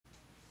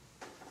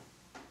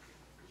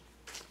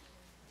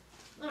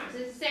So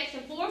this is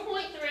section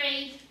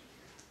 4.3,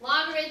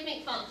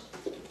 logarithmic functions.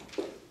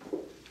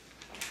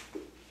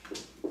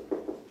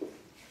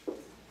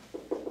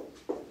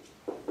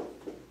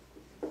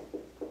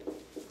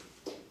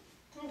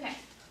 Okay.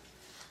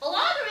 A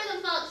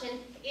logarithm function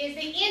is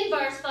the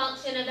inverse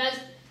function of those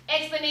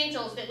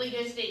exponentials that we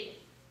just did.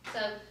 So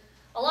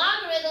a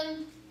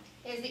logarithm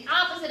is the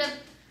opposite of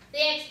the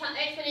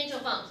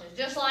exponential functions,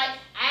 just like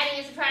adding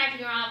and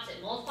subtracting are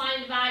opposite, multiplying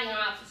and dividing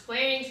are opposite,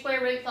 squaring and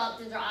square root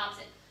functions are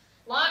opposite.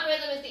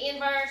 Logarithm is the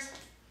inverse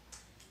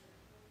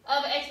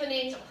of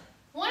exponential.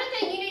 One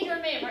thing you need to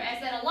remember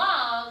is that a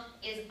log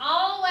is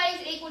always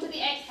equal to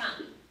the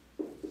exponent.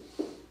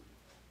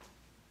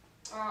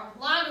 Or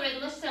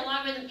logarithm, let's say a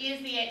logarithm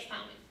is the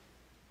exponent.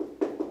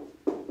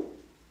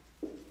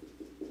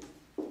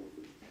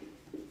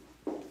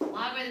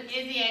 Logarithm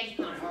is the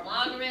exponent, or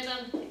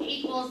logarithm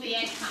equals the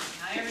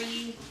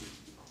exponent,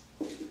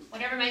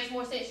 whatever makes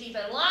more sense to you,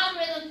 but a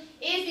logarithm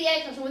is the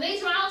exponent. So when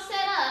these are all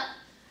set up,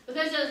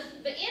 because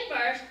of the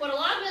inverse, what a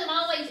logarithm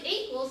always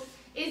equals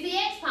is the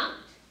exponent.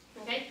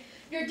 Okay?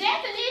 Your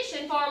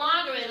definition for a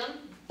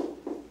logarithm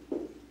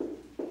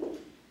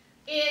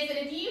is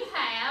that if you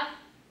have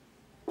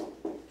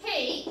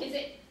p,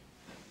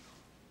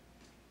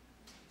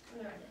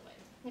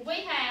 if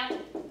we have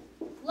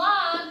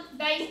log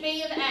base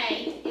b of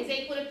a is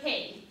equal to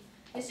p.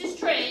 This is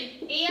true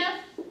if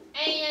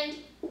and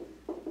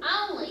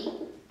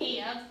only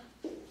if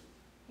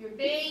your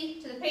b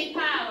to the p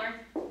power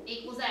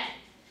equals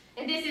a.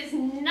 And this is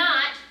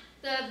not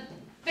the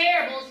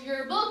variables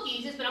your book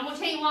uses, but I'm going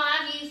to tell you why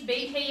I've used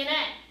b, p, and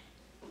a.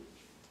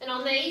 And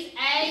on these,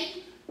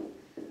 a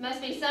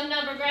must be some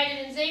number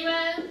greater than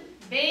 0,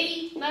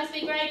 b must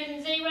be greater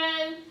than 0,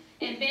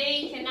 and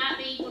b cannot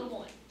be equal to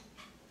 1.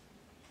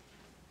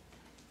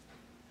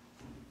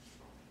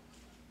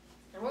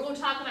 And we're going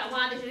to talk about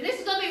why this is. This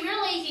is going to be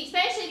real easy,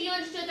 especially if you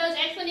understood those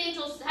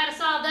exponentials, how to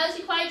solve those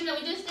equations that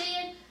we just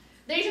did.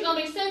 These are going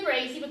to be super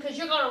easy because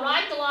you're going to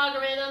write the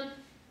logarithm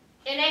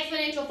in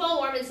exponential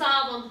form and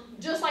solve them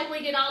just like we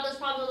did all those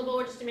problems on the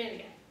board just a minute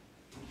ago.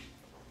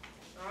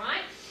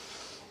 Alright?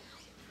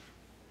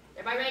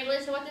 Everybody ready to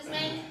listen to what this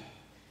means?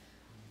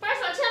 First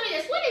of all, tell me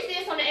this. What is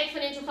this on the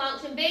exponential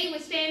function? B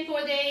would stand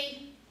for the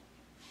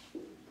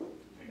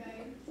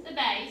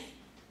base.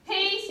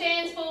 P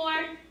stands for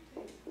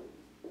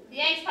the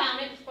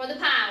exponent, or the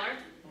power.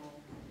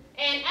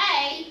 And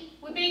A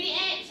would be the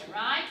answer,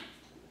 right?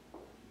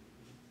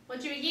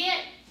 What you would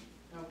get?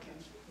 Okay.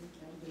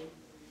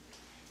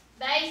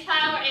 Base,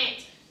 power,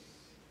 answer.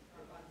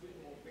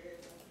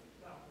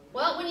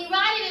 Well, when you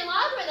write it in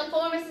logarithm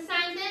form, it's the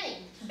same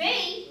thing.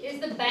 B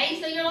is the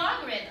base of your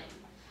logarithm.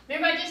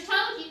 Remember I just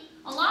told you,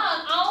 a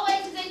log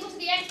always is equal to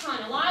the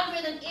exponent. A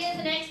logarithm is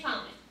an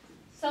exponent.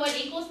 So it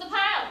equals the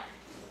power.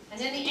 And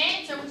then the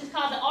answer, which is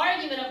called the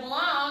argument of the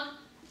log,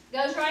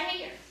 goes right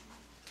here.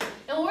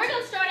 And we're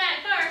going to start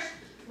out first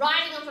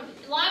writing them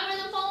from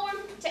logarithm form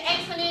to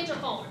exponential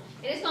form.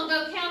 And it's going to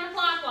go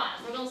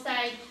counterclockwise. We're going to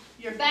say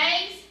your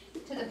base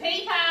to the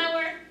p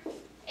power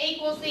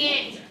equals the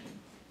answer.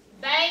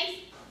 Base,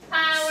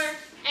 power,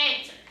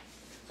 answer.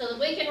 So that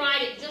we can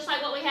write it just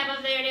like what we have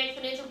over there in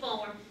exponential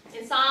form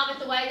and solve it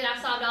the way that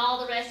I've solved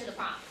all the rest of the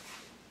problem.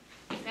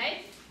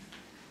 Okay?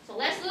 So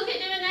let's look at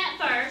doing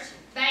that first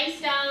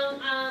based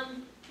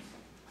on,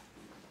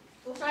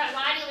 we'll start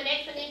writing them in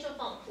exponential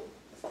form.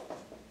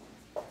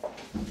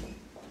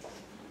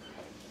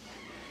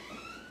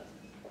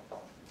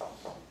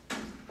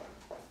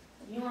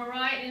 You want to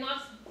write, and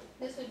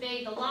this would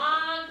be the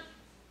log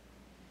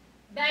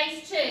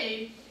base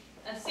 2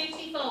 of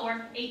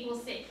 64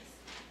 equals 6.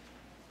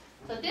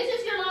 So this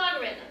is your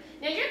logarithm.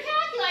 Now your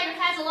calculator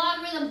has a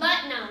logarithm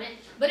button on it,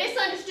 but it's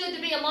understood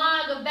to be a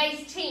log of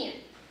base 10.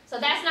 So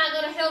that's not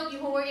going to help you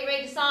when we're getting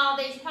ready to solve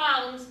these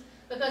problems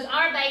because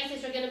our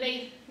bases are going to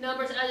be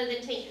numbers other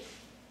than 10.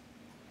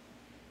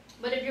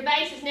 But if your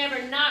base is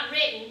never not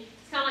written,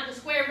 it's kind of like the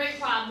square root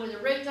problem where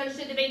the root's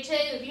understood to be 2.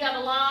 If you have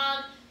a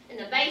log and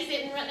the base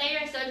isn't right there,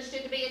 it's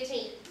understood to be a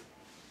 10.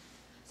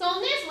 So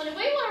on this one, if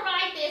we want to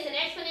write this in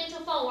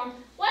exponential form,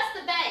 what's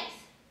the base?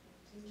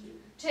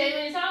 2,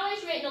 and it's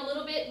always written a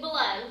little bit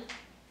below.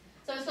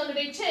 So it's going to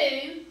be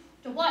 2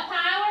 to what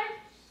power?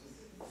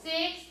 6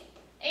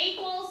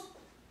 equals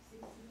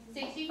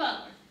 64.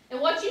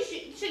 And what you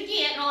should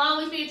get will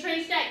always be a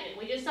true statement.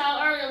 We just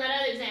saw earlier on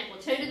that other example.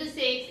 2 to the 6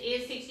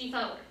 is 64.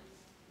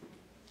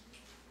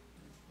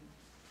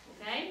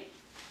 Okay?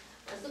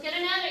 Let's look at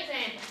another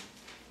example.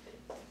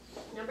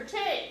 Number 2.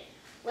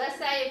 Let's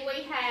say if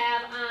we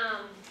have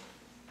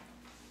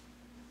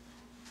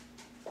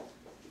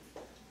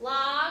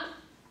log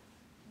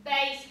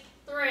base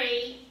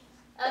 3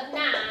 of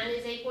 9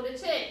 is equal to 2.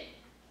 See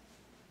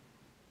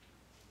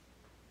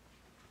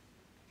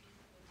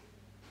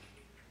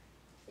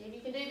if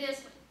you can do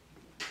this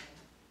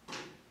one.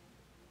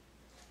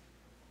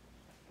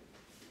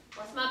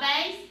 What's my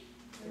base?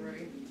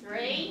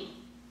 3.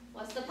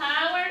 What's the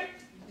power?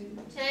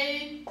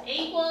 2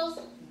 equals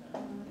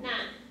 9.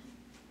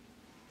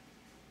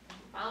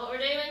 Follow what we're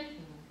doing?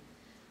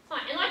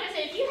 Alright, and like I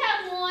said, if you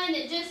have one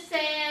that just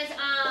says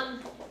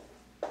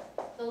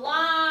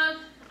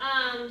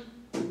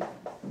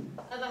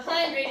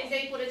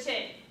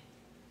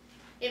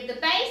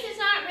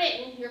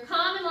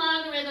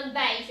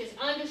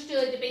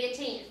understood to be a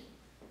 10.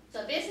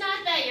 So if it's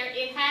not there,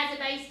 it has a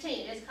base 10.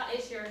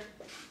 It's your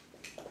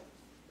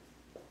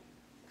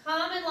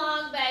common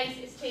log base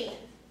is 10.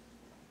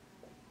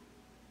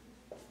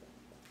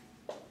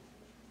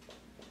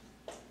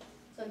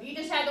 So if you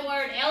just have the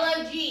word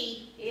log,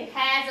 it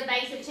has a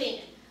base of 10.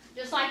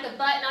 Just like the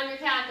button on your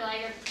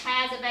calculator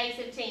has a base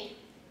of 10.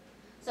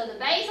 So the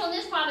base on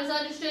this problem is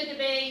understood to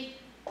be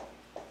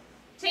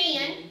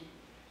 10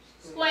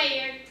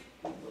 squared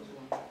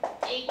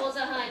equals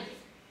 100.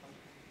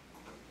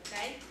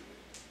 Okay?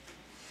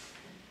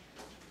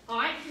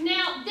 Alright,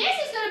 now this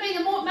is going to be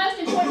the most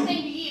important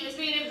thing to you, is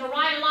being able to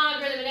write a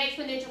logarithm in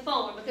exponential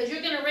form, because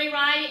you're going to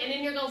rewrite it and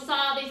then you're going to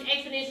solve these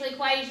exponential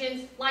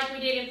equations like we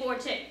did in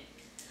 4-2.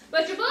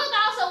 But your book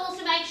also wants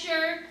to make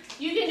sure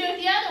you can do it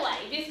the other way.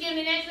 If it's given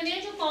in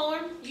exponential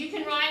form, you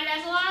can write it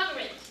as a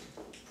logarithm.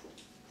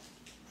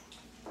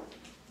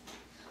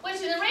 Which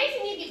is the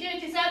reason you can do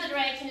it this other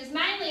direction is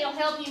mainly it'll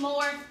help you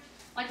more,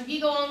 like if you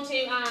go on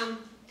to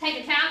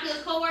take a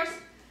calculus course,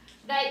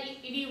 that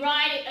if you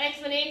write it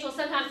exponential,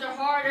 sometimes they're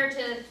harder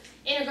to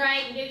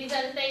integrate and do these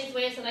other things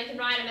with, so they can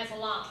write them as a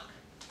log.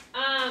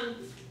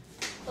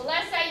 So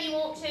let's say you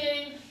want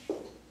to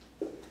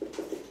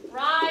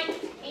write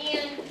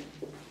in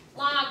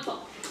log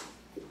form.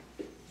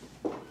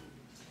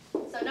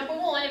 So number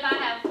one, if I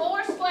have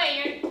 4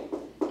 squared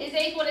is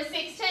equal to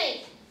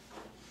 16,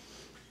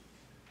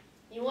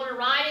 you want to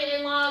write it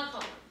in log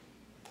form.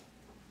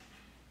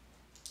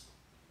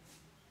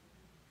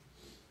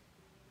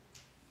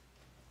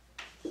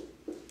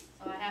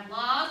 So I have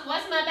log.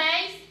 What's my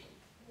base?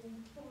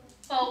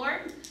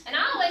 4. And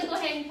I always go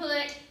ahead and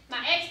put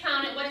my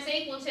exponent, what it's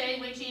equal to,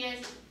 which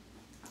is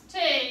 2,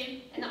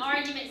 and the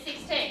argument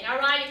 16. I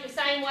write it the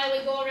same way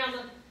we go around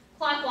the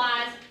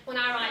clockwise when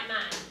I write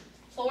mine.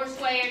 4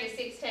 squared is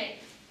 16.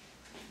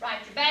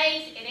 Write your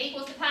base, it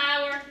equals the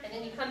power, and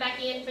then you come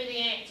back in for the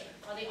answer,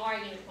 or the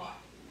argument part.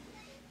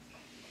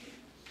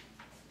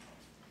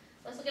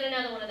 Let's look at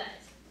another one of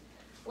those.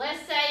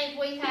 Let's say if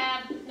we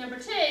have number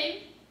 2,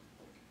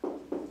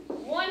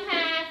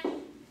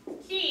 1/2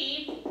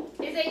 cubed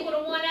is equal to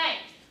 1/8.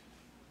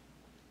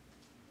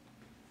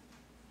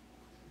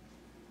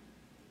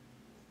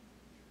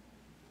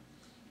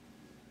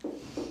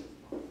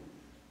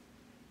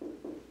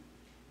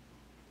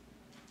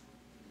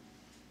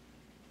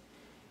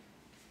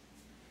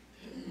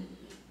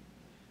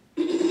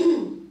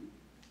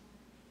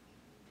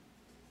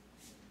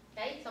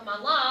 Okay, so my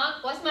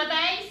log, what's my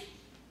base?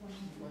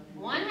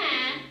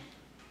 1/2.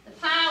 The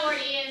power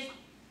is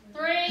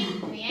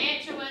 3, and the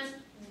answer was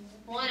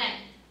 1/8.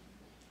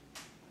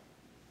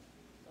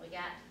 So we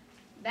got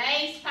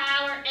base,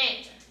 power,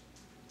 answer.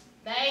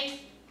 Base,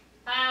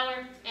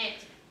 power,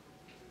 answer.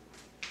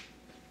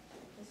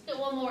 Let's do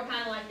one more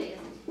kind of like this.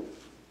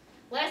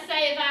 Let's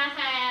say if I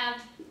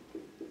have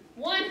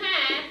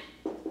 1/2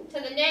 to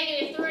the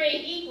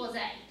 -3 equals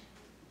 8.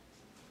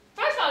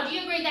 First of all, do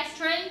you agree that's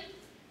true?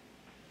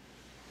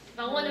 If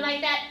I wanted to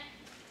make that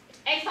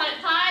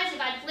exponent positive,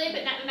 I'd flip it,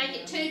 and that would make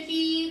it 2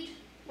 cubed,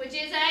 which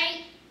is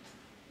 8.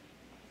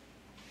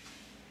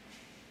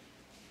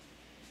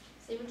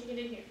 See what you can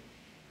do here.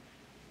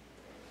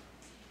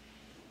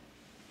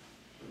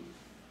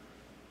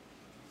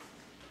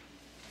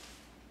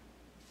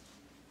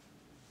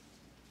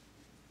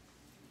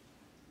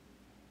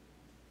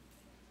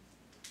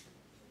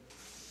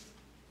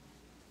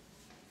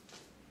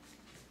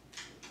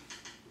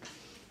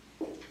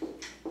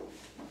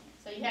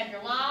 So you have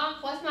your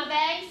log. What's my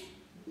base?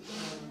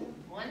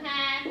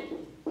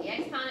 1/2. The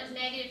exponent's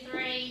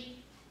 -3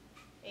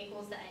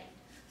 equals to 8.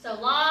 So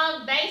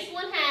log base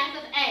 1/2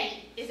 of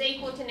 8 is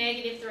equal to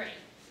 -3.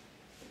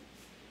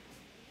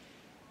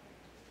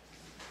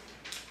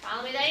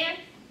 Follow me there?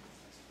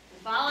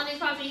 Following this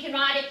problem, you can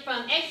write it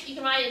from you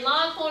can write it in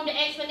log form to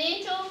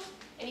exponential,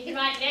 and you can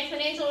write it in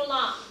exponential to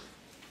log.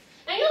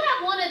 Now you'll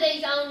have one of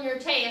these on your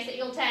test that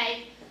you'll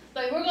take,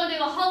 but we're going to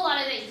do a whole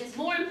lot of these. It's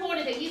more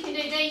important that you can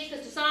do these,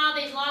 because to solve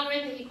these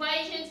logarithmic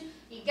equations,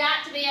 you've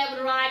got to be able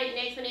to write it in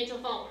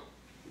exponential form.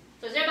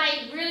 So is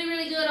everybody really,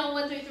 really good on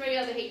 1 through 3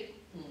 over here?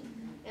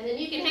 And then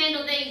you can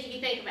handle these if you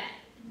think about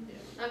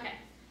it. Okay.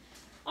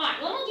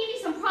 Alright, well, I'm going to give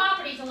you some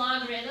properties of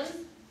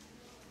logarithms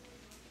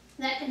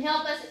that can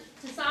help us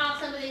to solve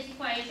some of these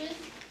equations.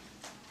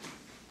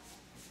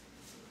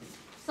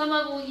 Some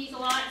of them we'll use a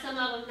lot, some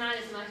of them not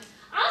as much.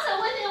 Also,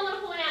 one thing I want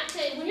to point out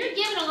too, when you're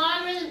given a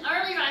logarithm,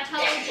 earlier I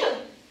told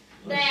you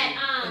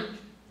that,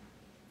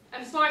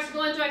 as far as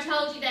going through, I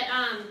told you that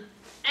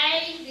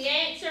A, the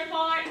answer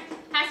part,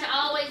 has to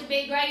always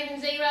be greater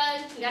than 0.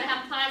 You got to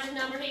have a positive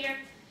number here.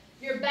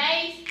 Your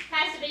base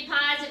has to be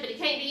positive, but it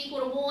can't be equal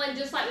to 1,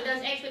 just like with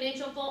those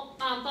exponential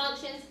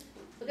functions.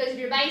 Because if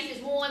your base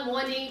is 1,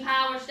 1 to any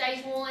power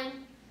stays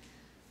 1.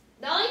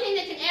 The only thing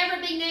that can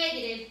ever be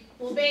negative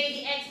will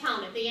be the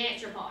exponent, the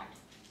answer part.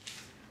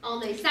 On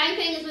the same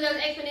thing as with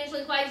those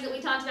exponential equations that we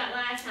talked about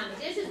last time. But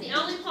this is the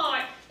only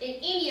part in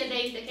any of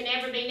these that can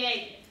ever be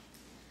negative.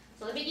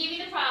 So let me give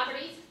you the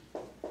properties.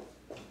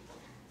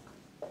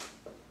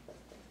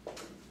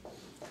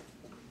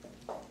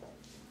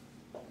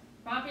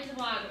 Properties of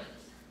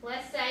logarithms.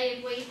 Let's say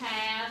if we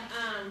have,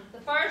 the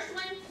first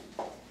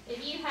one,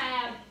 if you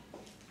have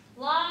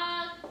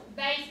log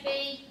base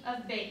b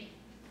of b.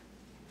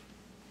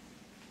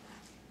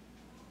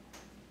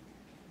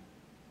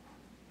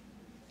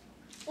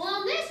 Well,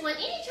 on this one,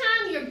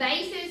 anytime your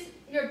base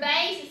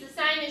is the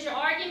same as your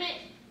argument,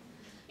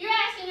 you're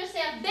asking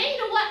yourself, b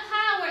to what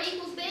power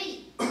equals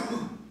b?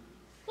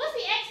 What's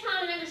the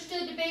exponent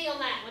understood to be on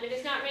that one if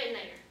it's not written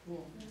there?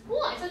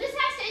 1. So this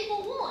has to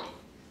equal 1.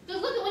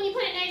 Because look at when you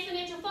put it in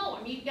exponential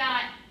form. You've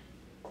got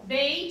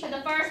b to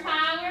the first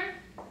power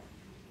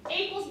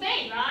equals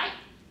b, right?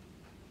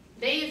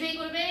 b is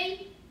equal to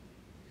b.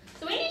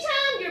 So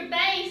anytime your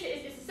base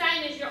is the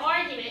same as your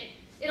argument,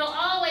 it'll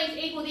always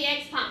equal the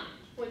exponent,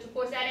 which of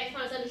course that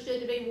exponent is understood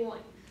to be 1.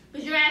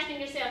 Because you're asking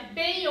yourself,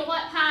 b to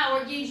what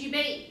power gives you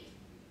b?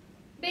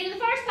 b to the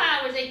first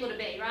power is equal to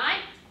b,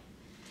 right?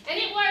 And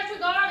it works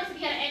regardless if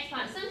you got an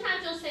exponent.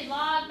 Sometimes you'll see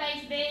log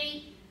base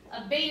b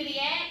of b to the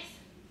x.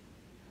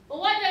 Well,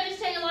 what did I just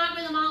tell you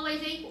logarithm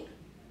always equaled?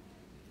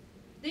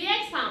 The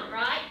exponent,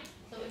 right?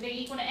 So it would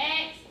be equal to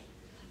x.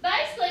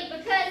 Basically,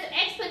 because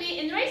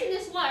and the reason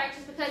this works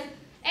is because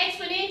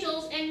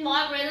exponentials and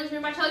logarithms,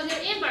 remember I told you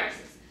they're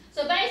inverses.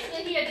 So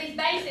basically here, these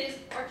bases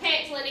are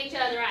canceling each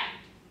other out.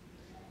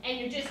 And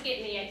you're just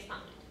getting the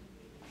exponent.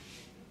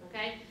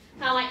 Okay?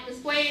 Kind of like the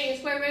squaring and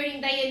square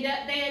rooting, they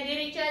undid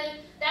each other.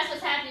 That's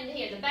what's happening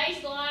here. The base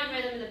of the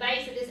logarithm and the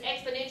base of this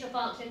exponential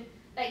function,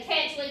 they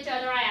cancel each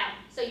other out.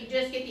 So you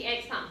just get the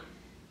exponent.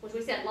 Which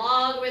we said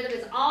logarithm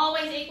is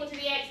always equal to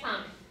the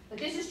exponent. But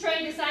this is true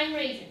for the same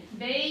reason.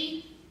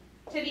 B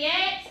to the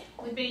x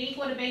would be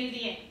equal to b to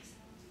the x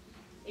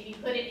if you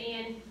put it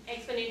in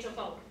exponential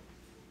form.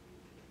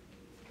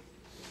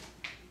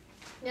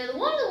 Now,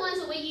 one of the ones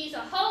that we use a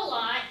whole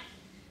lot,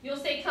 you'll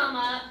see come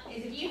up,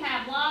 is if you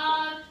have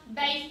log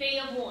base b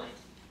of 1.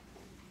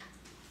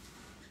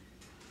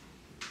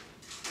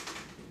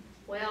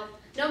 Well,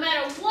 no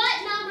matter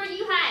what number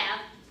you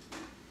have,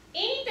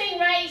 anything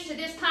raised to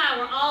this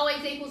power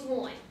always equals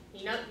 1.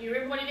 You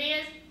remember what it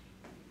is?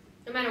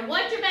 No matter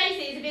what your base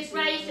is, if it's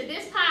raised to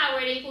this power,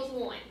 it equals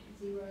 1.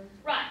 0.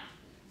 Right.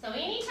 So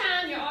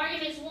anytime your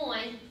argument's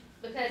 1,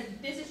 because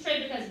this is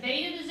true because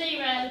b to the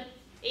 0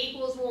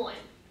 equals 1.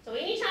 So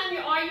anytime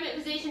your argument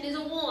position is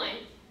a 1,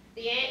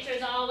 the answer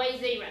is always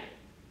 0.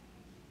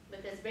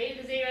 Because b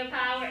to the 0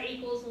 power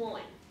equals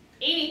 1.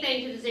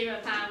 Anything to the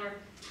 0 power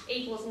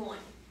equals 1.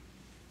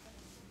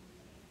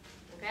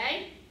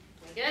 Okay?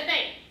 We're good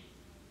there.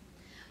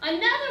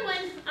 Another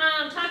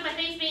one, talking about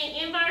these being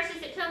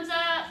inverses that comes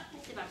up.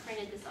 Let's see if I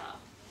printed this off.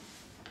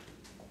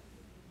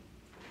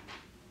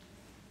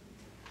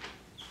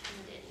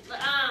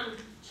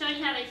 Showing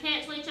you how they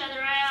cancel each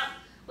other out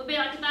would be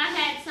like if I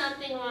had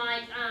something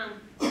like,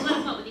 let me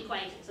come up with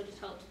equations, so just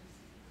hold.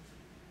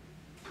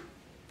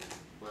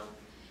 Well,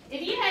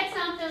 if you had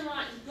something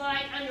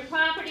like under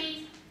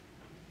properties,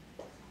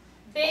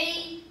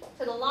 b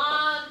to the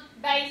log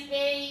base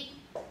b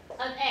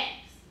of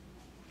x,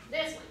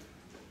 this one.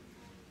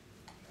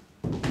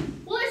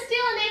 Well, it's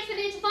still an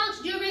exponential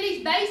function. You agree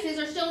these bases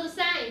are still the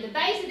same. The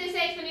base of this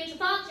exponential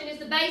function is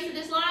the base of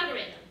this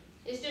logarithm.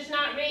 It's just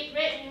not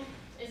written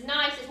as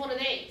nice as one of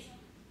these.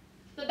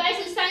 But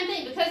basically the same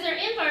thing. Because they're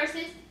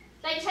inverses,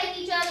 they take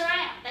each other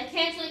out. They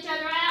cancel each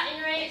other out, and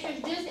your answer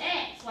is just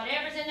x,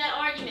 whatever's in that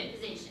argument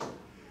position.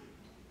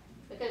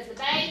 Because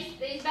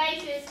these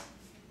bases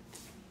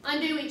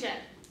undo each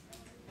other.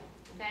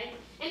 Okay?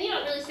 And you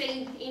don't really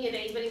see any of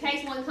these, but in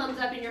case one comes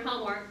up in your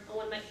homework, I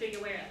want to make sure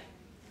you're aware of it.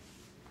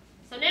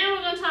 So now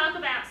we're going to talk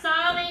about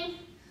solving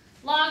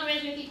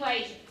logarithmic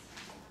equations.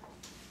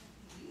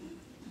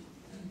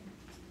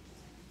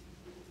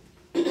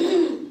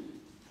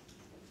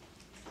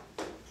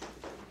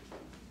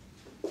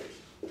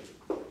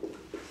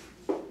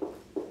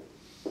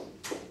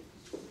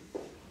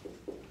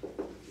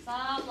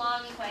 Solve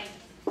log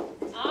equations.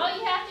 All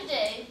you have to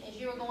do is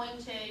you're going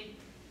to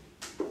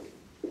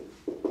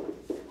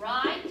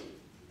write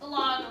the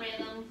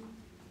logarithm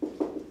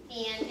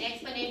in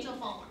exponential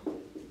form.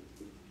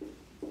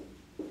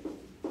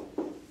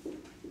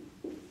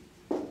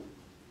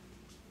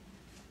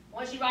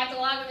 Once you write the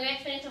logarithm in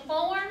exponential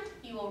form,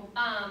 you will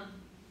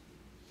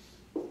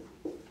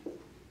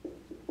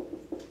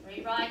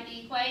rewrite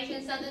the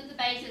equation so that the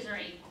bases are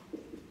equal.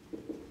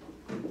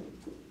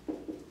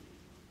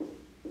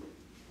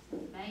 So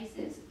the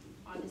bases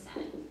are the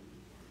same.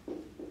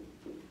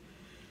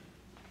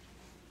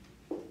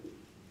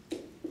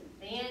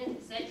 Then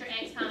set your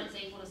exponents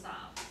equal to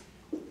solve.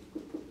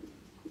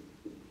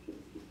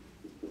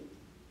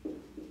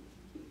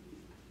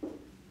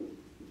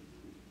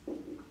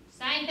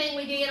 Same thing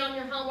we did on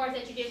your homework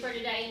that you did for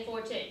today in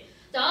 4.2.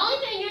 The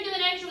only thing you're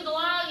doing extra with the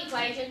log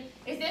equation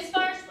is this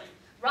first one,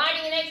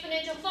 writing in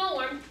exponential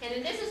form, and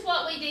then this is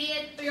what we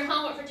did for your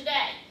homework for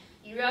today.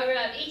 You wrote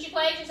each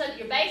equation so that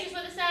your bases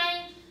were the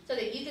same, so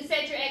that you could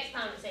set your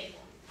exponents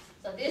equal.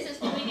 So this is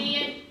what we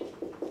did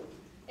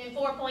in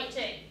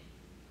 4.2.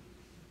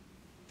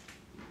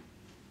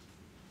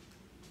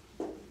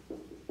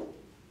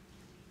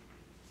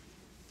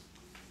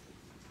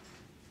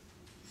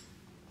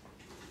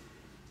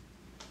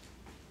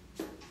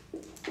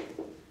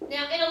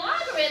 Now, in a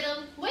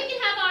logarithm, we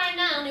can have our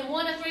unknown in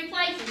one of three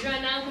places. Your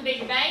unknown could be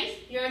your base,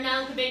 your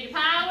unknown could be your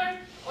power,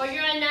 or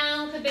your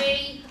unknown could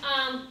be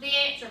the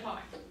answer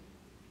part.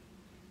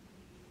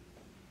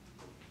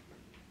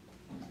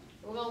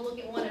 We're going to look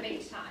at one of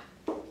each type.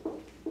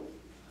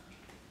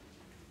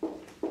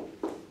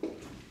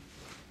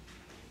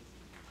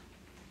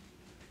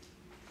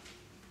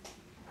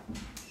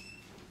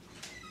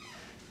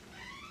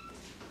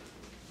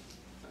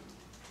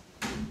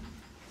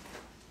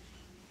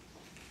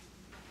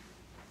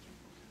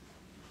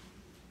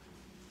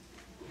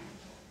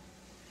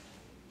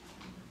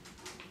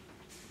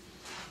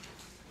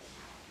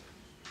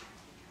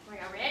 Are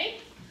y'all ready?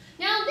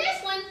 Now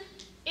this one,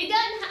 it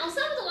doesn't, on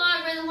some of the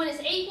logarithm, when it's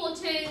equal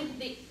to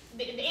the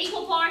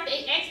equal part,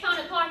 the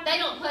exponent part, they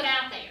don't put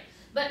out there.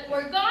 But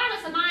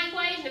regardless of my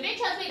equation, if it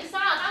tells me to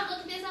solve, I look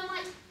at this, I'm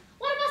like,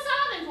 what am I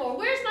solving for?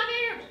 Where's my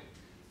variable?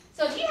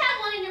 So if you have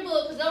one in your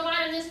book, because they'll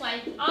write them this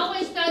way,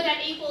 always throw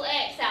that equal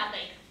x out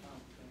there.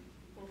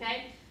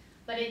 Okay?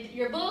 But in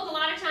your book, a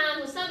lot of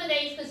times with some of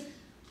these, because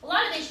a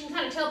lot of these you can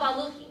kind of tell by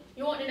looking.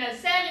 You want to know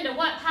 7 to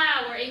what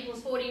power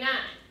equals 49?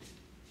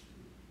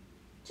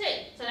 2.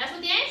 So that's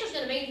what the answer is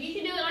going to be. If you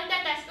can do it like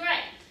that, that's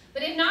great.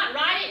 But if not,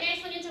 write it in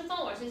exponential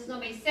form. So this is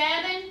going to be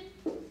 7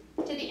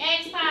 to the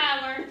x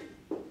power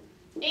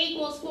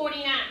equals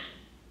 49.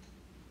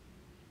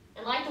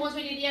 And like the ones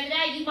we did the other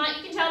day, you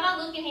can tell by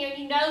looking here,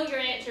 you know your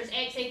answer is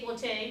x equal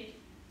 2.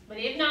 But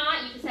if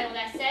not, you can say, well,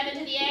 that's 7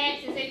 to the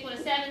x is equal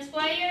to 7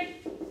 squared.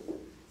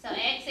 So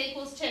x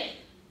equals 2.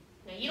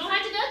 Now, you don't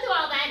have to go through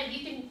all that. If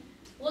you can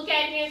look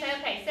at it here and say,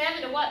 okay,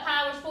 7 to what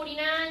power is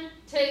 49?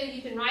 2,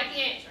 you can write the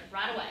answer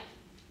right away.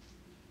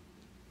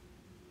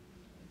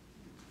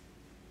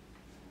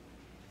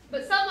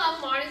 But some of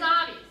them aren't as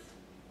obvious.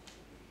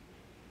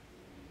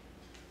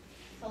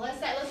 So let's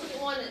look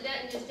at one that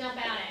doesn't just jump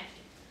out at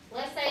you.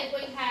 Let's say if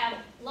we have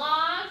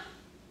log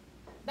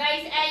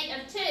base 8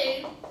 of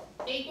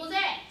 2 equals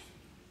x.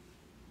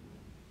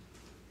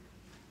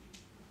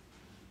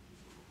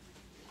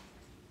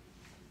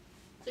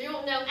 So you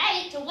want to know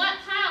 8 to what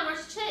power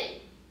is 2?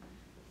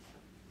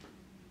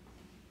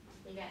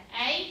 We got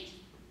 8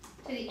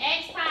 to the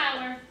x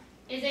power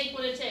is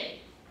equal to 2.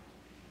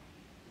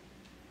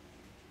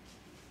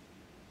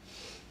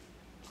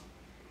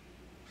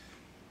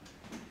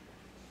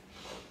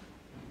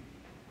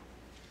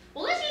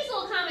 Well, let's use a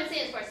little common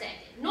sense for a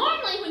second.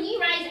 Normally, when you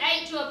raise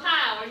 8 to a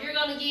power, you're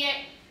going to get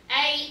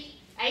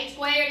 8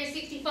 squared is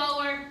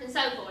 64, and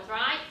so forth,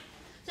 right?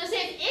 So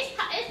since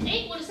it's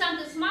equal to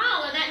something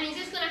smaller, that means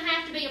it's going to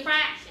have to be a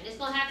fraction. It's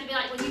going to have to be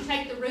like when you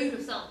take the root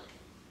of something.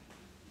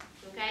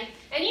 Okay?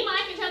 And you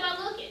might can tell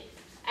by looking.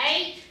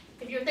 8,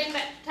 if you're thinking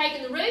about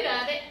taking the root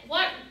of it,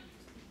 what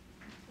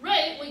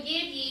root would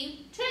give you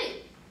 2?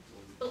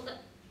 But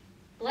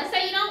let's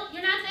say you're not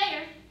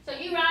there. So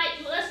you write,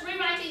 let's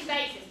rewrite these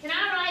bases. Can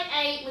I write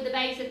 8 with a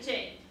base of 2?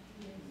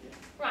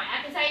 Right,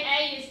 I can say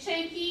 8 is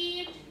 2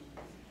 cubed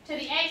to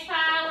the x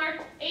power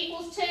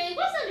equals 2.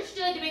 What's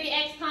understood to be the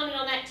exponent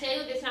on that 2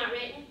 if it's not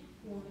written?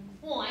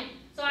 1.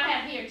 So I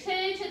have here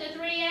 2 to the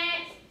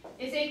 3x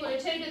is equal to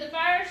 2 to the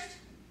first.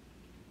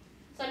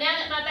 So now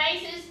that my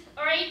bases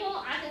are equal,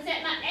 I can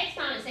set my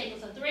exponents equal.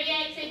 So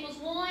 3x equals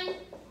 1.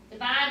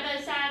 Divide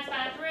both sides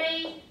by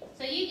 3.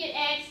 So you get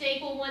x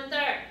equal 1/3.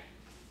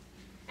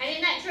 And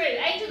isn't that true?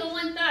 8 to the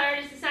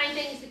 1/3 is the same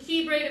thing as the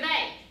cube root of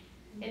 8.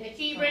 And the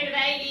cube root of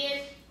 8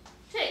 is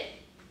 2.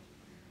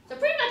 So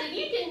pretty much if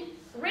you can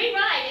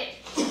rewrite it,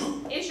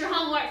 it's your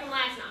homework from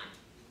last night.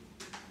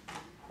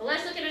 But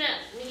let's look at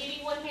another. Let me give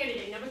you one here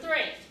to do. Number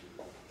 3.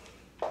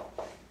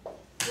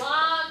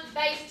 Log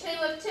base 2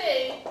 of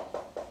 2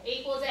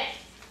 equals x.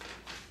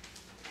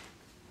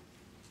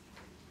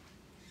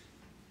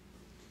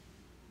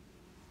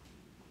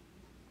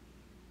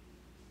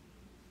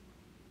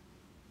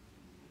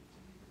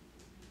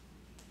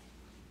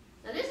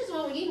 Now this is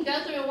one where you can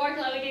go through and work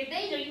like we did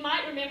these, or you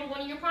might remember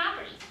one of your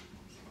properties.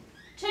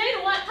 2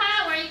 to what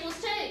power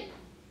equals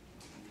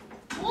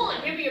 2?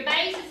 1. Remember your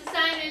base is the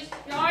same as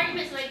your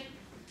arguments, so they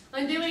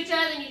undo each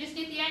other and you just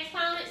get the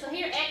exponent. So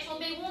here x will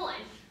be 1.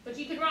 But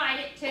you could write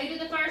it 2 to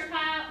the first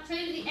power,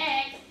 2 to the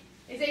x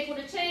is equal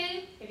to 2.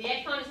 If the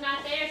exponent's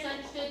not there, it's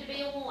understood to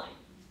be a 1.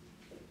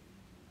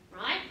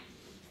 Right?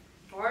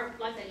 Or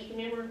like I said, you can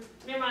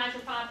memorize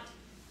your property.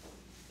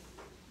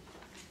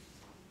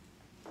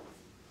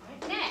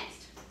 Alright,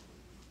 next.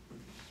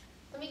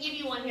 Let me give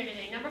you one here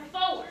today. Number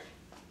 4.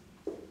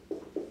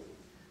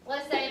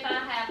 Let's say if I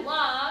have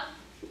log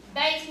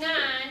base 9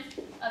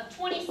 of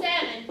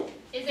 27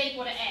 is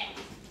equal to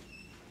x.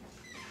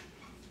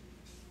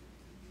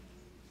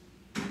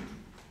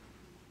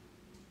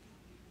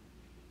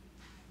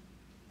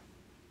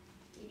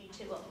 Give you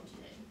 2 of them to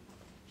do.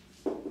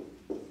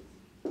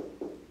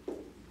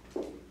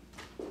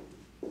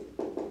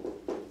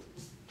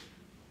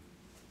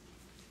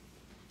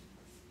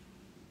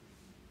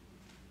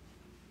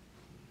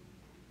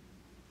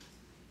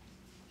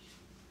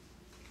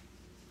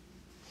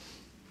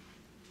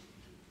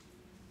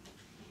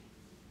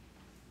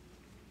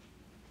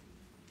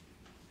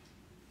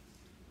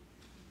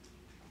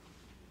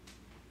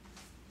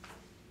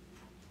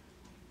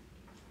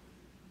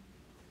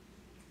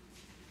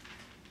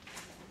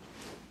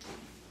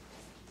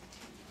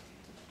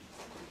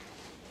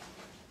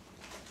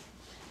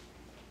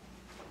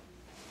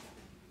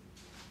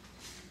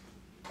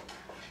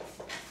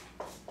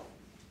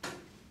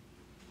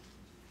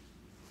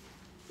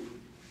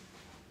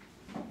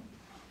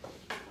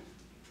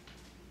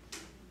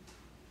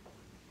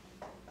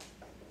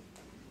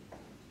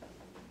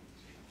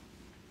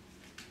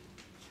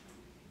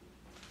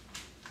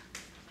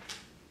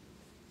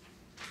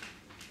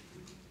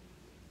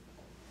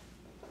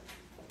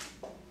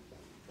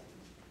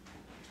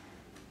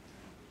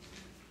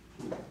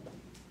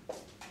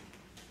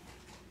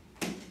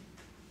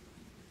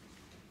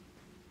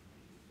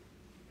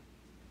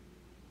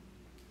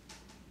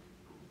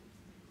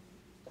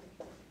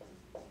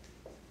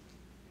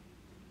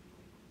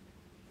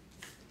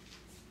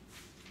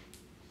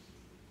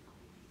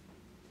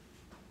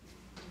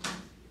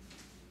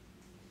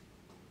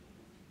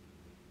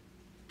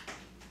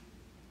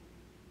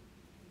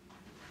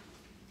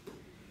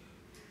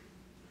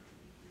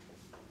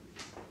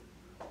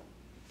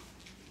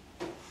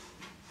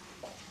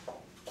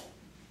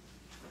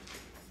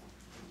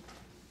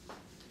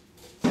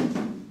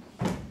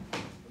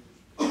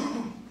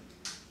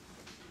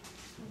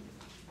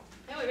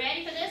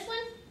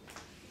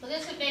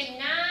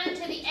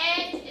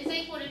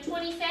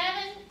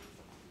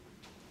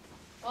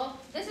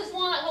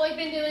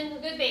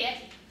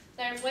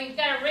 we've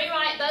got to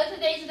rewrite both of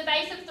these at the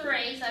base of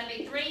 3. So it'd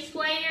be 3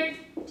 squared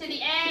to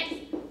the x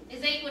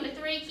is equal to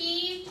 3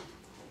 cubed.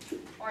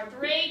 Or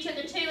 3 to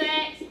the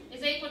 2x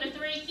is equal to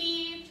 3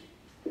 cubed.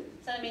 So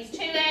that means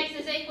 2x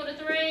is equal to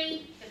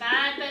 3.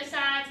 Divide both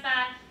sides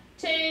by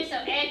 2. So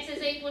x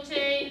is equal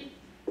to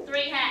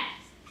 3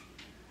 halves.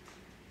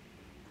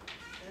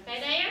 Okay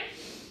there?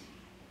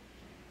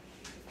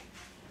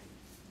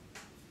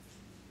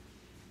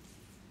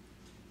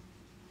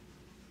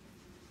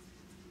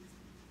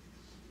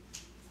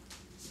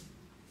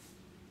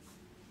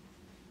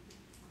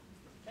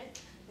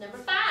 Number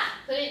 5,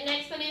 put it in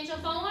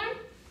exponential form.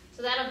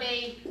 So that'll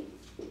be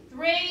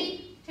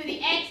 3 to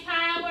the x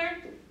power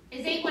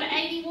is equal to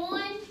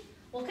 81.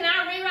 Well, can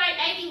I rewrite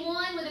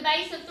 81 with a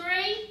base of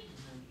 3?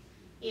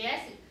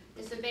 Yes.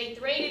 This would be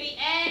 3 to the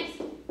x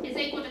is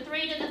equal to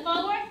 3 to the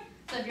 4th.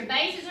 So if your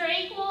bases are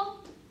equal,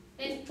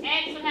 then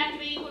x would have to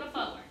be equal to 4.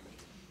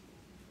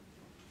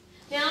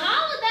 Now in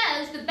all of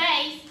those, the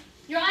base,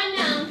 your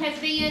unknown has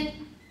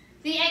been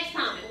the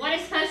exponent, what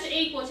it's supposed to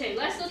equal to.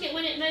 Let's look at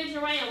when it moves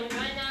around, when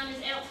your unknown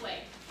is elsewhere.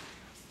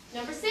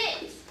 Number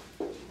 6.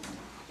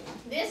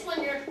 This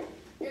one you're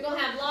going to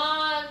have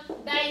log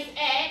base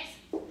x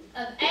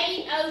of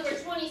 8 over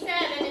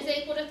 27 is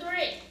equal to 3.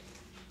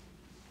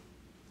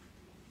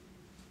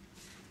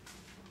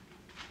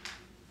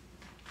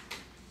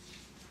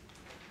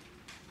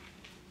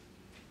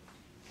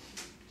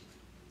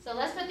 So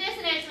let's put this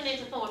in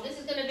exponential form. This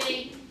is going to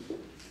be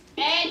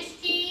x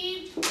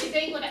cubed is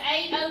equal to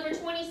 8 over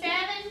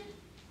 27.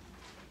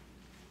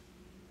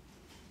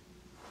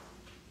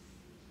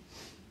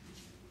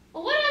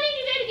 Well, what do I need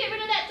to do to get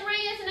rid of that 3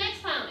 as an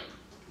exponent?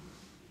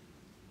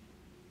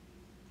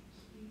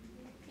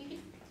 You can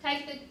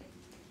take the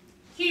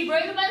cube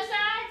root of both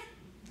sides,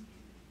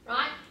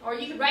 right? Or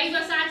you could raise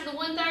both sides to the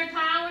 1/3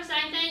 power,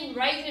 same thing,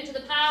 raising it to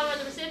the power of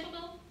the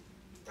reciprocal,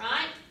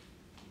 right?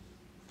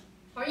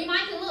 Or you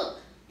might can look,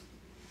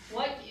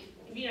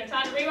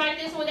 try to rewrite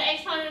this one with the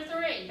exponent of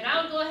 3. But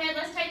I would go ahead,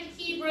 let's take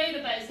the cube root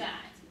of both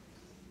sides.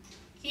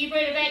 Cube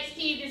root of x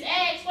cubed is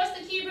x. What's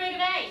the cube root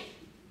of 8?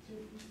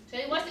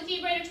 2. What's the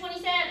cube root of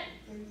 27?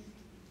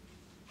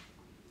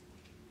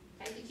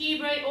 Take the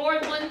cube root or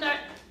 1/3,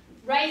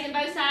 raising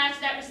both sides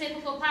to that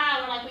reciprocal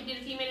power like we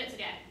did a few minutes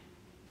ago.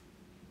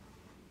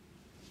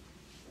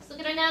 Let's look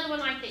at another one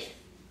like this.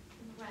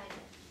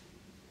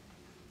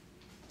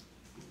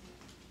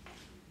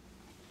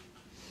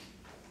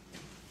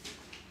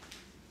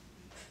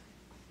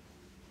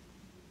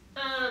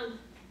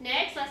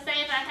 Next, let's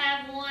say if I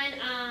have one,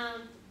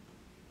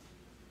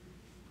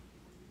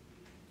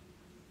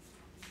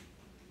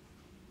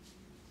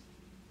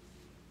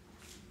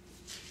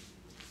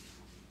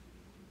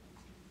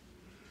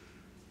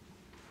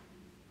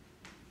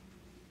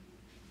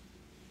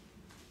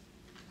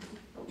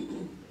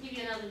 give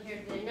you another one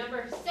here today.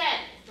 Number 7.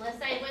 Let's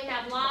say we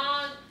have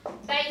log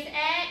base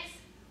x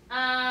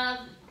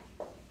of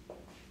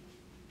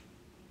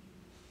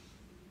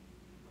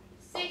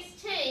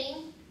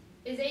 16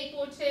 is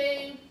equal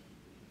to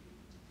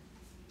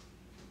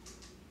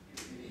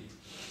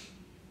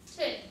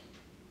 2.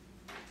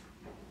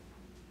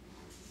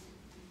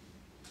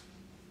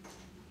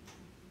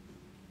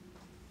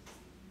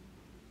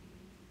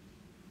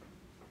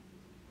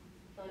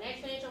 So in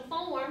exponential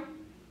form,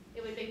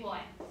 it would be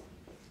what?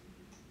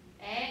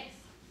 X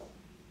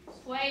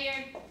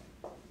squared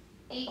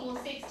equals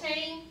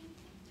 16.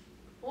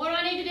 What do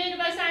I need to do to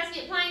both sides to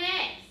get plain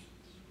x?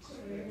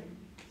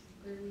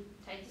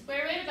 Take the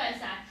square root of both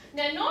sides.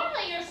 Now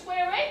normally your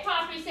square root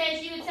property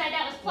says you would say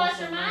that was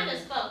plus or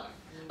minus 4.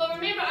 But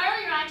remember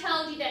earlier I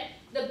told you that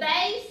the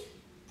base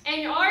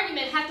and your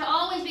argument have to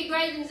always be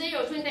greater than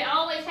 0, which means they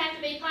always have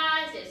to be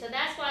positive. So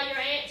that's why your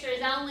answer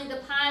is only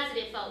the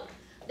positive 4.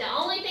 The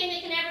only thing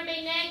that can ever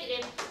be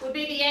negative would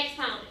be the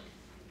exponent.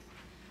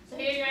 So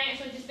here your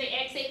answer would just be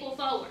x equals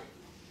 4.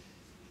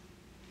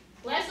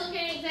 Let's look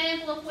at an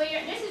example of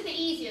where, this is the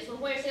easiest one,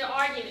 where it's their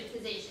argument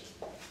position.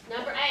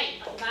 Number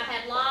 8, if I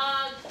had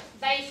log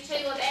base 2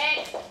 of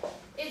x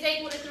is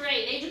equal to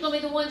 3. These are going to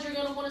be the ones you're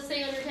going to want to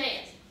see on your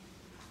test.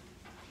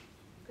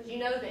 Because you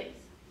know these.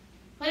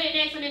 Put it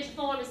in exponential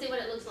form and see what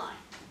it looks like.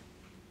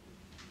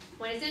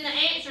 When it's in the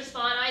answer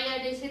spot, all you got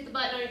to do is hit the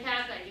button on your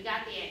calculator. You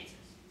got the answers.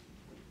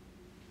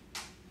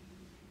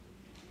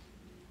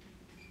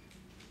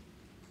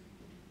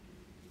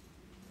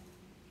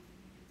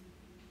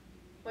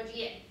 What'd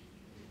you get?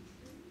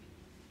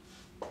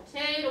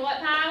 2 to what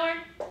power?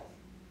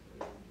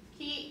 2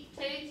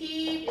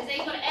 cubed is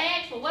equal to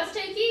x. Well, what's 2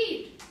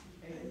 cubed?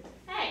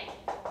 8.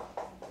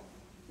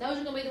 Those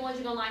are going to be the ones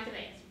you're going to like the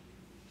best.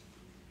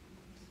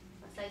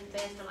 I say the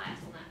best for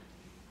last on that.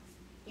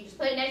 You just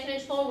put it in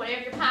exponential form,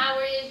 whatever your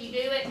power is, you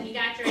do it, and you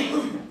got your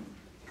answer.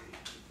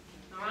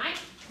 Alright?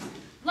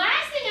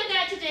 Last thing I've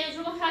got to do is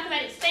we're going to talk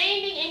about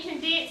expanding and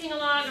condensing a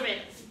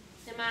logarithm.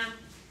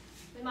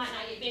 We might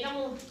not get big. I'm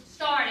going to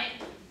start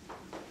it.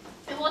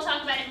 And we'll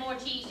talk about it more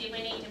Tuesday if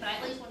we need to, but I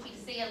at least want you to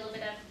see a little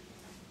bit of it.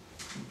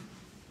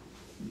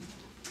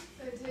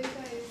 So Tuesday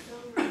is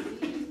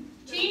Tuesday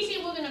Tuesday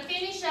we're going to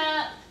finish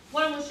up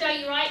what I'm going to show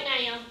you right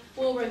now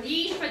will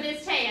review for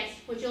this test,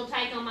 which you'll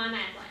take on my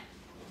math lab.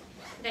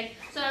 Okay,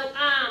 so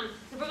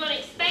we're going to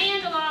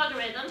expand a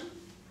logarithm.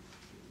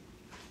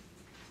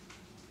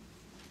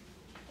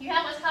 You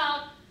have what's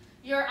called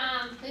your,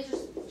 these are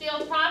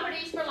still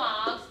properties for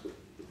logs.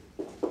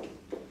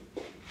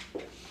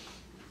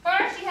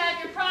 First, you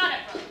have your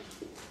product rule.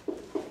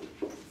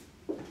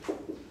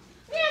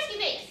 Let me ask you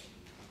this.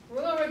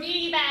 We're going to review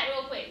you back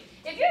real quick.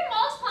 If you're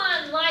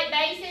multiplying like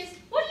bases,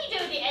 what do you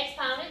do with the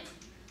exponent?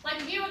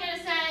 Like if you were going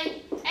to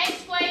say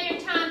x squared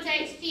times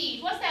x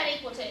cubed, what's that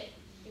equal to?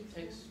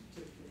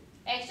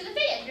 X to the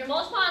fifth. If you're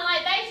multiplying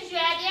like bases, you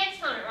add the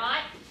exponent,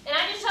 right? And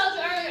I just told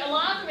you earlier, a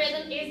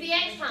logarithm is the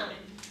exponent.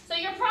 So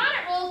your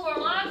product rule for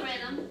a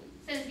logarithm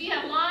says if you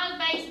have log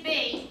base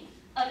b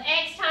of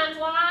x times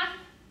y,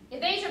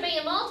 if these are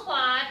being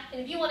multiplied,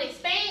 and if you want to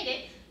expand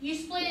it, you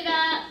split it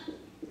up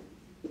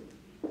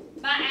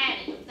by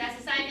adding. That's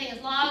the same thing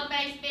as log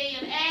base b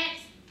of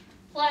x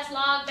plus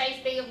log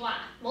base b of y.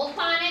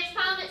 Multiplying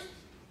exponents,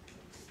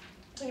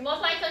 when you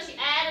multiply exponents, you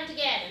add them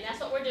together. And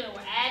that's what we're doing.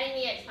 We're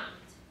adding the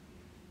exponents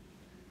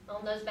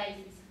on those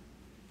bases.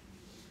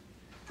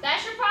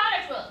 That's your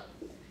product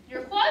rule.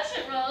 Your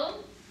quotient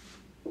rule,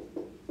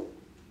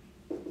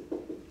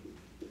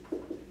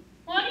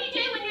 what do you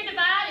do when you're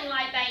dividing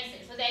like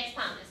bases with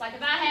exponents? Like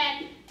if I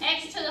had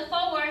x to the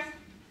fourth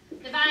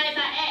divided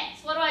by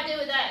x, what do I do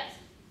with those?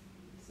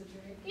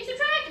 You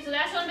subtract it. So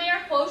that's going to be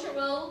our quotient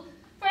rule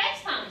for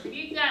exponents. If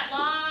you've got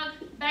log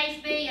base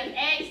b of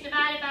x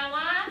divided by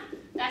y,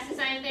 that's the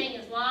same thing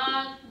as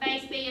log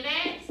base b of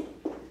x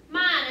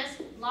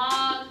minus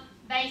log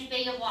base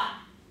b of y.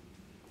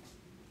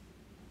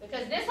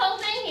 Because this whole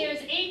thing here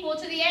is equal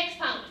to the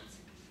exponents.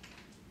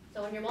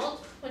 So when you're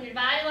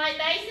dividing like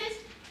bases,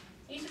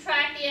 you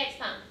subtract the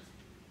exponents.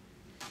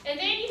 And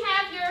then you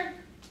have your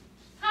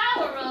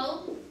power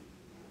rule.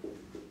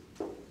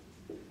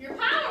 Your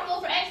power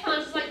rule for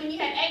exponents is like when you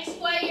had x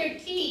squared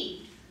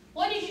cubed.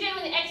 What did you do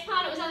when the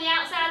exponent was on the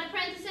outside of the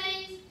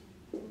parentheses?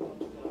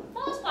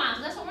 Multiply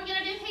them. That's what we're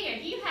going to do here.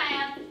 If you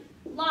have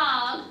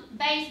log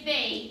base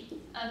b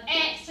of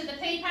x to the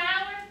p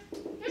power,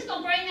 you're just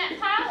going to bring that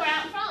power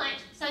out front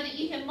so that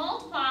you can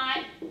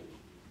multiply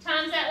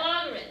times that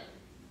logarithm.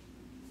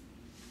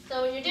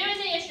 So when you're doing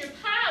this, your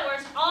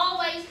powers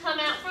always come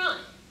out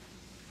front.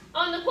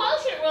 On the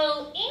quotient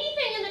rule,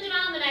 anything in the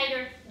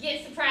denominator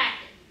gets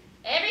subtracted.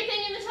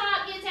 Everything in the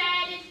top gets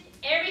added.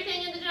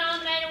 Everything in the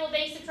denominator will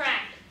be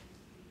subtracted.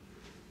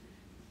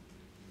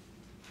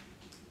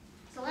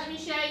 So let me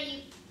show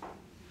you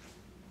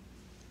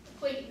a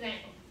quick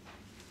example.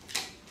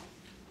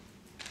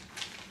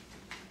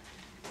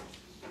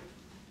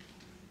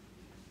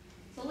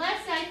 So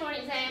let's say, for an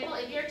example,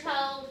 if you're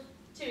told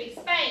to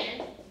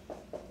expand,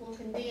 we'll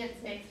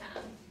condense next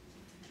time.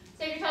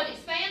 So if you're told to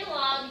expand the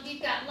log, if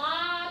you've got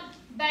log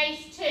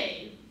base 2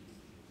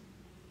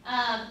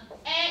 of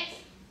x,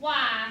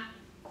 y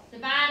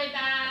divided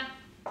by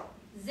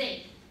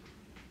z.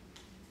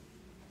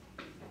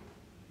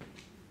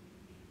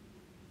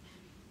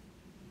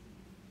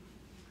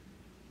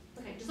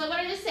 Okay, just like what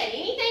I just said,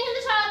 anything in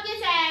the top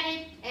gets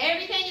added,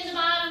 everything in the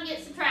bottom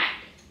gets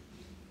subtracted.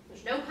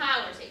 There's no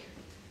powers here.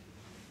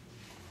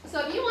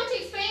 So if you want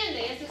to expand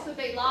this would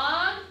be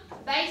log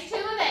base 2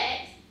 of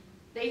x.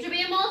 These are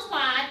being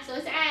multiplied, so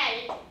it's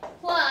added,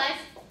 plus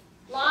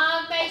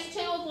log base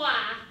 2 of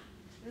y,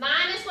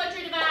 minus what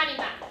you're dividing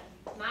by,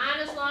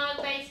 minus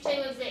log base 2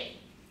 of z.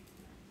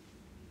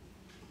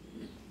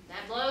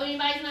 That blow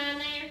anybody's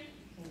mind there?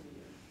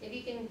 If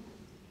you can,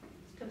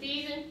 it's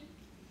confusing,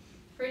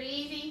 pretty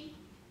easy.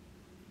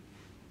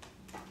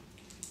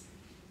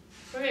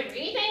 Remember,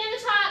 anything in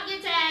the top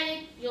gets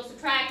added, you'll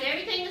subtract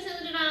everything that's in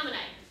the denominator.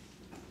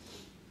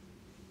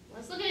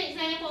 Let's look at an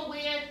example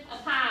with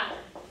a power.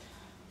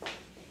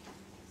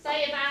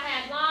 Say if I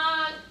had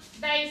log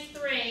base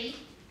 3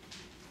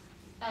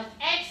 of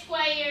x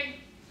squared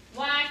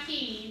y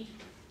cubed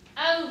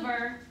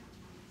over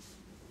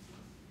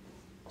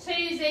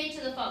 2z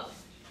to the 4th.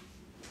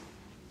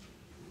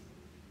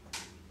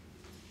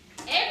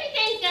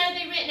 Everything's got to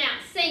be written out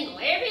single.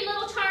 Every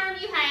little term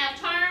you have,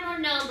 term or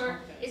number,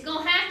 is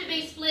going to have to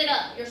be split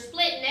up. You're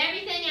splitting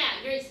everything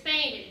out. You're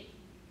expanding it.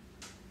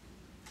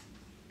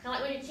 Kind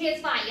of like when your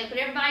kids fight, you have to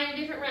put everybody in a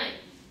different room.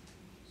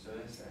 So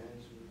that's the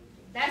answer?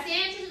 That's the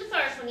answer to the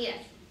first one,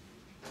 yes.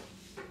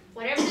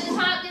 Whatever's in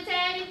the top gets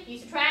added, you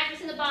subtract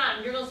what's in the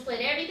bottom. You're going to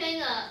split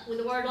everything up with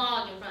the word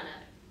log in front of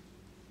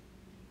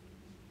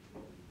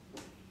it.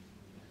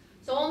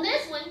 So on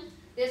this one,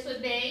 this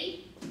would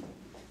be,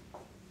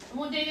 I'm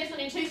going to do this one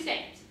in 2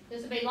 steps.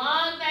 This would be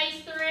log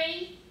base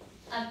 3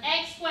 of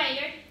x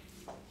squared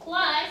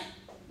plus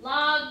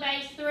log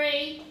base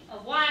 3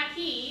 of y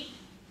cubed.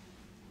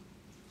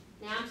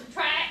 Now you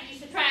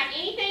subtract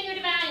anything you're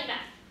dividing by.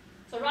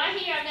 So right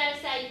here I've got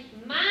to say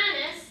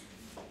minus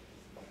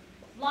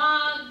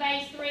log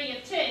base 3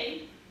 of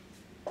 2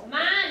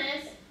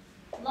 minus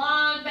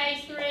log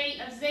base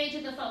 3 of z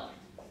to the 4th.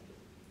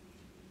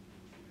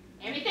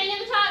 Everything in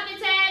the top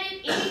gets added,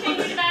 anything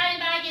you're dividing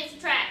by gets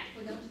subtracted.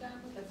 We're going to start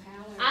with the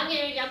power. I'm going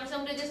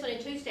to do this one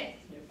in 2 steps.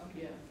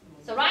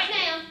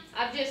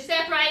 I've just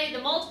separated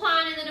the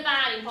multiplying and the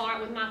dividing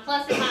part with my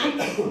plus and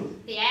minus,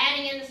 the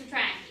adding and the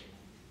subtracting.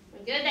 We're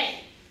good there.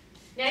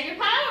 Now your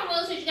power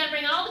rule says you got to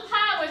bring all the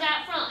powers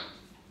out front.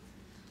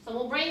 So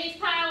we'll bring these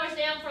powers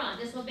down front.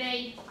 This will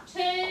be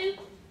 2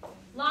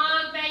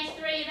 log base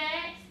 3 of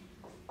x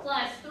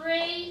plus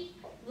 3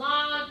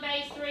 log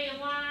base 3 of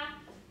y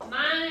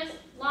minus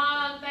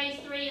log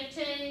base 3 of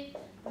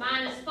 2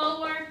 minus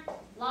 4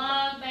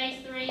 log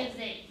base 3 of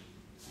z.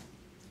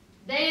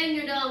 Then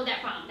you're done with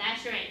that problem.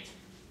 That's your answer.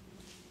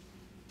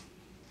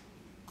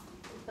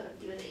 Let's put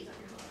a few of these on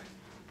your homework.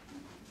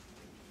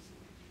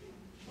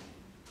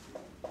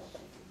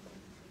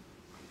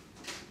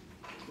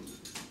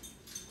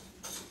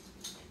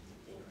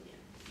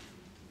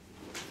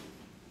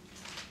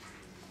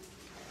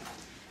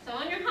 So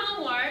on your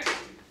homework,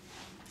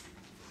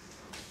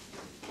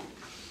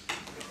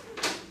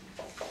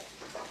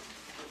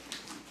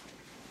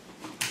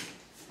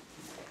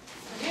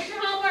 here's your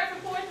homework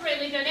for 4-3.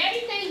 We've done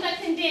everything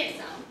but condense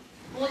them.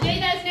 We'll do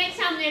those next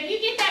time. And if you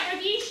get that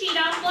review sheet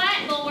off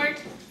Blackboard,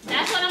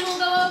 that's what I'm going to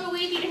go over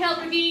with you to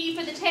help review you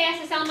for the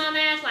test that's on my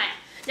math lab.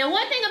 Now,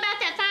 one thing about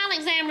that final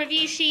exam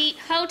review sheet,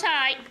 hold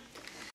tight.